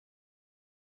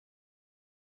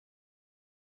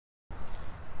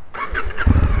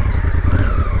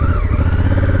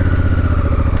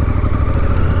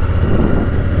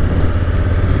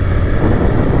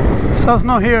So it's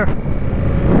not here.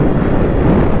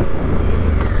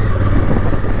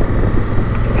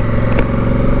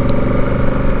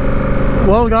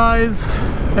 Well guys,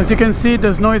 as you can see,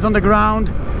 there's noise on the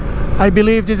ground. I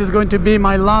believe this is going to be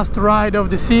my last ride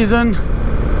of the season.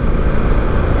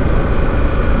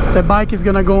 The bike is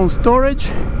gonna go on storage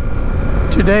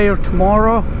today or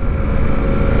tomorrow,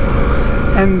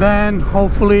 and then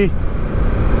hopefully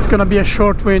it's gonna be a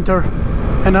short winter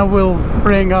and I will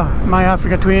bring my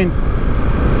Africa Twin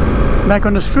back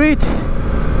on the street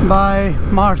by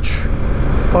March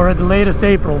or at the latest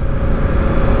April.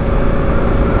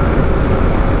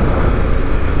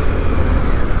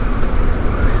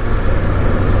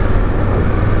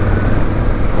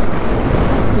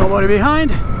 Nobody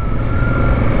behind.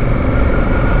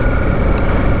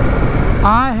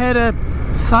 I had a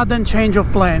sudden change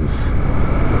of plans.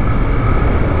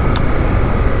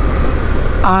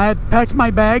 I had packed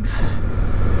my bags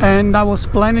and I was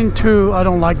planning to, I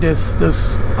don't like this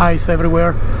ice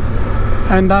everywhere,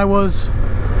 and I was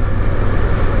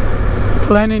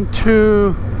planning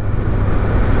to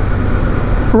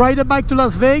ride a bike to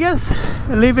Las Vegas,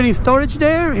 leave it in storage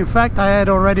there. In fact, I had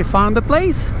already found a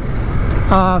place,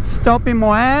 stop in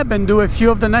Moab and do a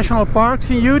few of the national parks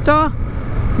in Utah,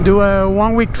 do a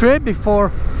 1-week trip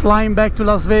before flying back to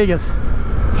Las Vegas,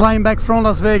 flying back from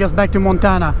Las Vegas back to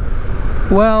Montana.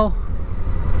 Well,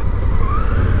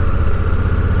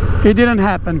 it didn't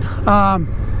happen. I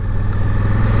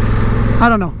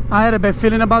don't know, I had a bad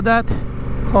feeling about that,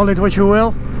 call it what you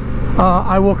will.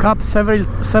 I woke up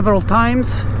several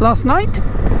times last night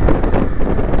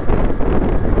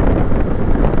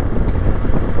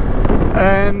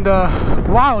and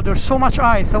wow, there's so much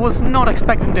ice. I was not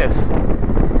expecting this.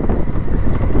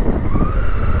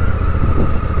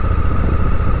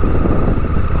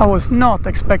 I was not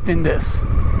expecting this.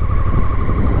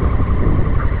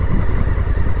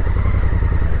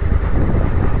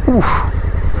 Oof.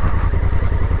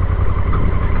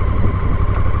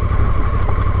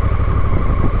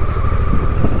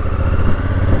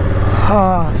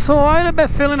 So I had a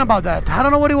bad feeling about that. I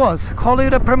don't know what it was. Call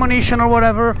it a premonition or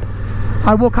whatever.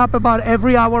 I woke up about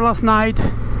every hour last night,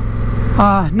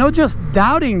 not just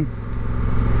doubting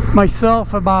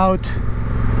myself about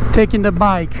taking the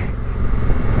bike,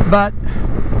 but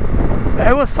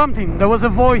it was something. There was a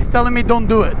voice telling me don't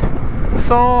do it.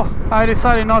 So I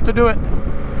decided not to do it.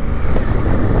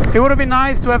 It would have been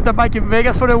nice to have the bike in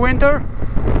Vegas for the winter,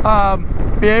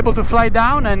 be able to fly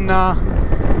down and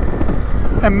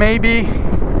maybe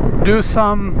do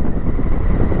some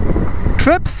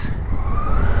trips.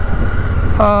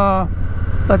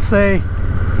 Let's say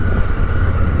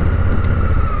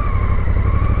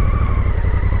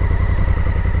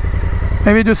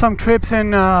maybe do some trips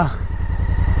in down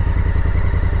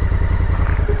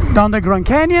the Grand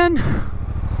Canyon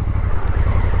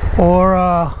or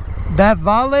Death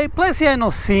Valley, place I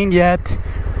not seen yet.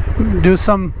 Do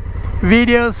some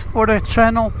videos for the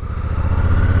channel.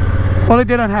 Well, it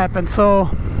didn't happen, so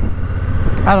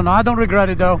I don't know. I don't regret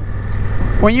it though.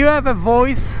 When you have a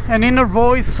voice, an inner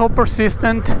voice so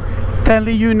persistent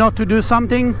telling you not to do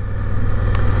something,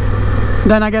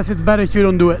 then I guess it's better if you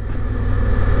don't do it.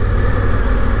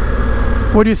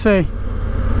 What do you say?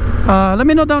 Let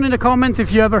me know down in the comments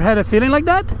if you ever had a feeling like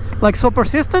that, like so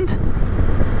persistent,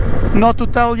 not to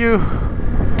tell you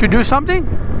to do something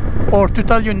or to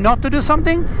tell you not to do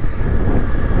something.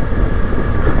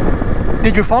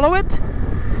 Did you follow it?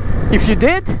 If you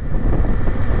did, do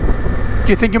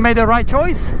you think you made the right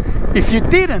choice? If you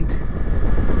didn't,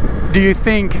 do you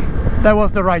think that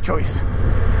was the right choice?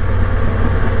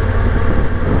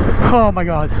 Oh my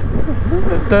God,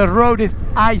 the road is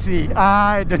icy.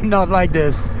 I did not like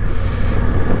this.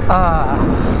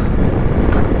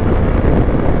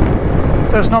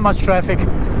 There's not much traffic.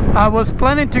 I was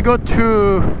planning to go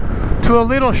to a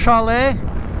little chalet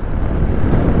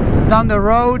down the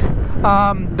road.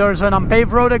 There's an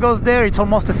unpaved road that goes there. It's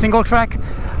almost a single track.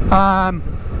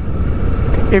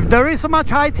 If there is so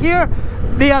much ice here,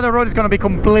 the other road is going to be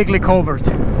completely covered.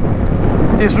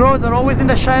 These roads are always in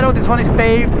the shadow. This one is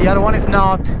paved, the other one is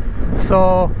not.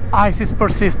 So ice is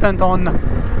persistent on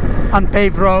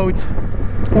unpaved roads.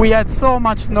 We had so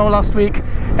much snow last week,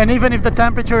 and even if the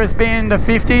temperature has been in the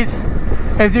 50s,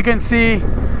 as you can see,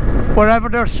 wherever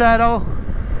there's shadow,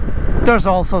 there's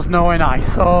also snow and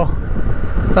ice. So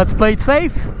let's play it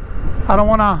safe. I don't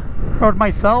want to hurt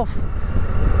myself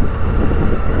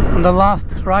on the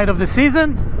last ride of the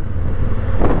season.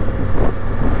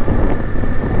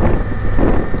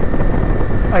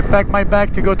 I packed my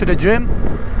bag to go to the gym.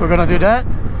 We're gonna do that.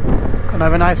 Gonna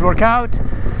have a nice workout.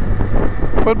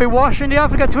 We'll be washing the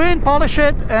Africa Twin, polish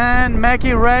it, and make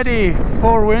it ready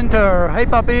for winter. Hey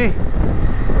puppy!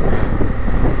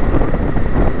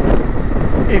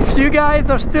 If you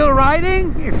guys are still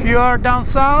riding, if you are down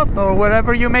south or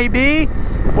wherever you may be,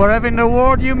 wherever in the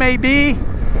world you may be,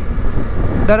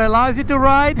 that allows you to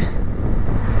ride,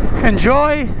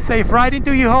 enjoy, safe riding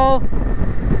to you all.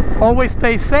 Always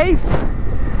stay safe.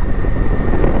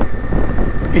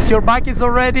 If your bike is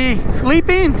already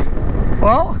sleeping,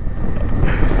 well,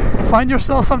 find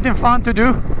yourself something fun to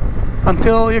do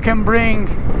until you can bring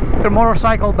your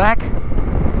motorcycle back.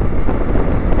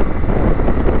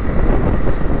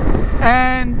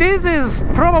 And this is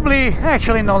probably,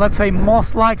 actually no, let's say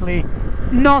most likely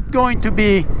not going to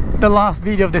be the last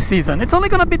video of the season. It's only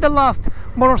going to be the last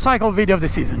motorcycle video of the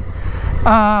season.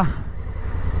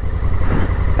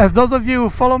 As those of you who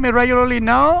follow me regularly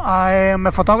know, I am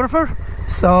a photographer,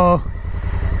 so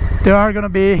there are going to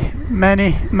be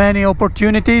many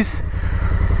opportunities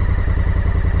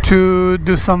to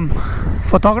do some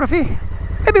photography.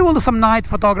 Maybe we'll do some night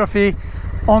photography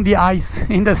on the ice,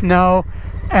 in the snow,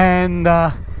 and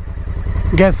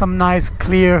get some nice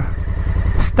clear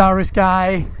starry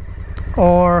sky,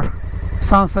 or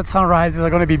sunset sunrises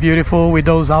are going to be beautiful with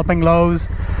those alpine glows.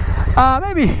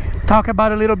 Maybe talk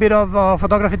about a little bit of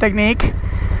photography technique.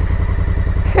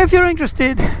 If you're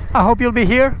interested, I hope you'll be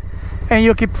here and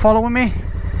you'll keep following me.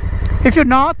 If you're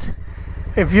not,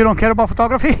 if you don't care about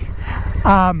photography,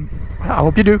 I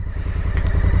hope you do.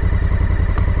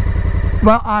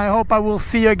 Well, I hope I will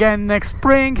see you again next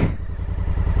spring.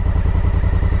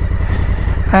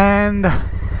 And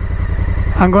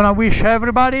I'm gonna wish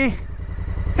everybody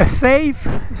a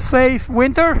safe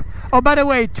winter. Oh, by the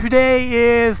way, today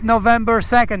is November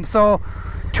 2nd, so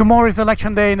tomorrow is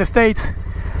election day in the States.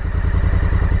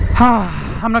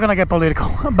 I'm not gonna get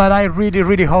political, but I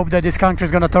really hope that this country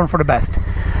is gonna turn for the best.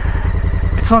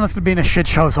 It's honestly been a shit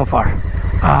show so far.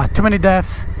 Too many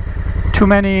deaths, too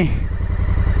many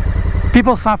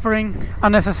people suffering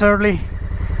unnecessarily.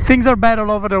 Things are bad all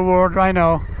over the world, I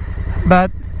know, but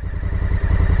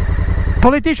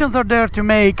politicians are there to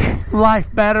make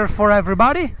life better for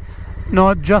everybody,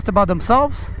 not just about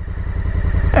themselves.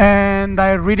 And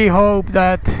I really hope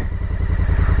that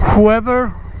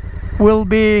whoever will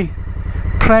be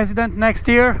president next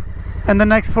year and the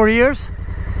next 4 years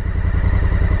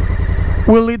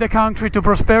will lead the country to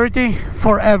prosperity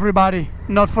for everybody,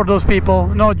 not for those people,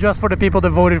 not just for the people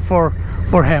that voted for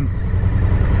him.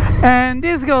 And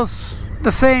this goes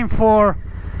the same for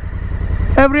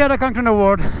every other country in the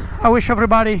world. I wish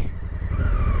everybody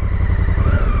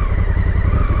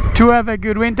to have a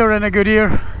good winter and a good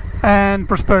year and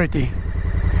prosperity.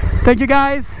 Thank you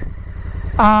guys.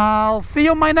 I'll see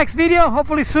you on my next video,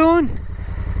 hopefully soon.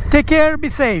 Take care, be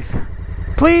safe.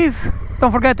 Please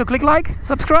don't forget to click like,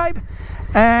 subscribe,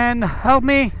 and help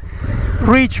me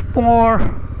reach more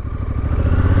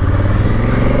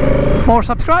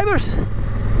subscribers.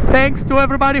 Thanks to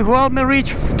everybody who helped me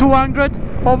reach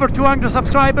over 200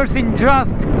 subscribers in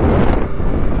just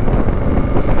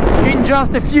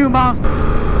a few months.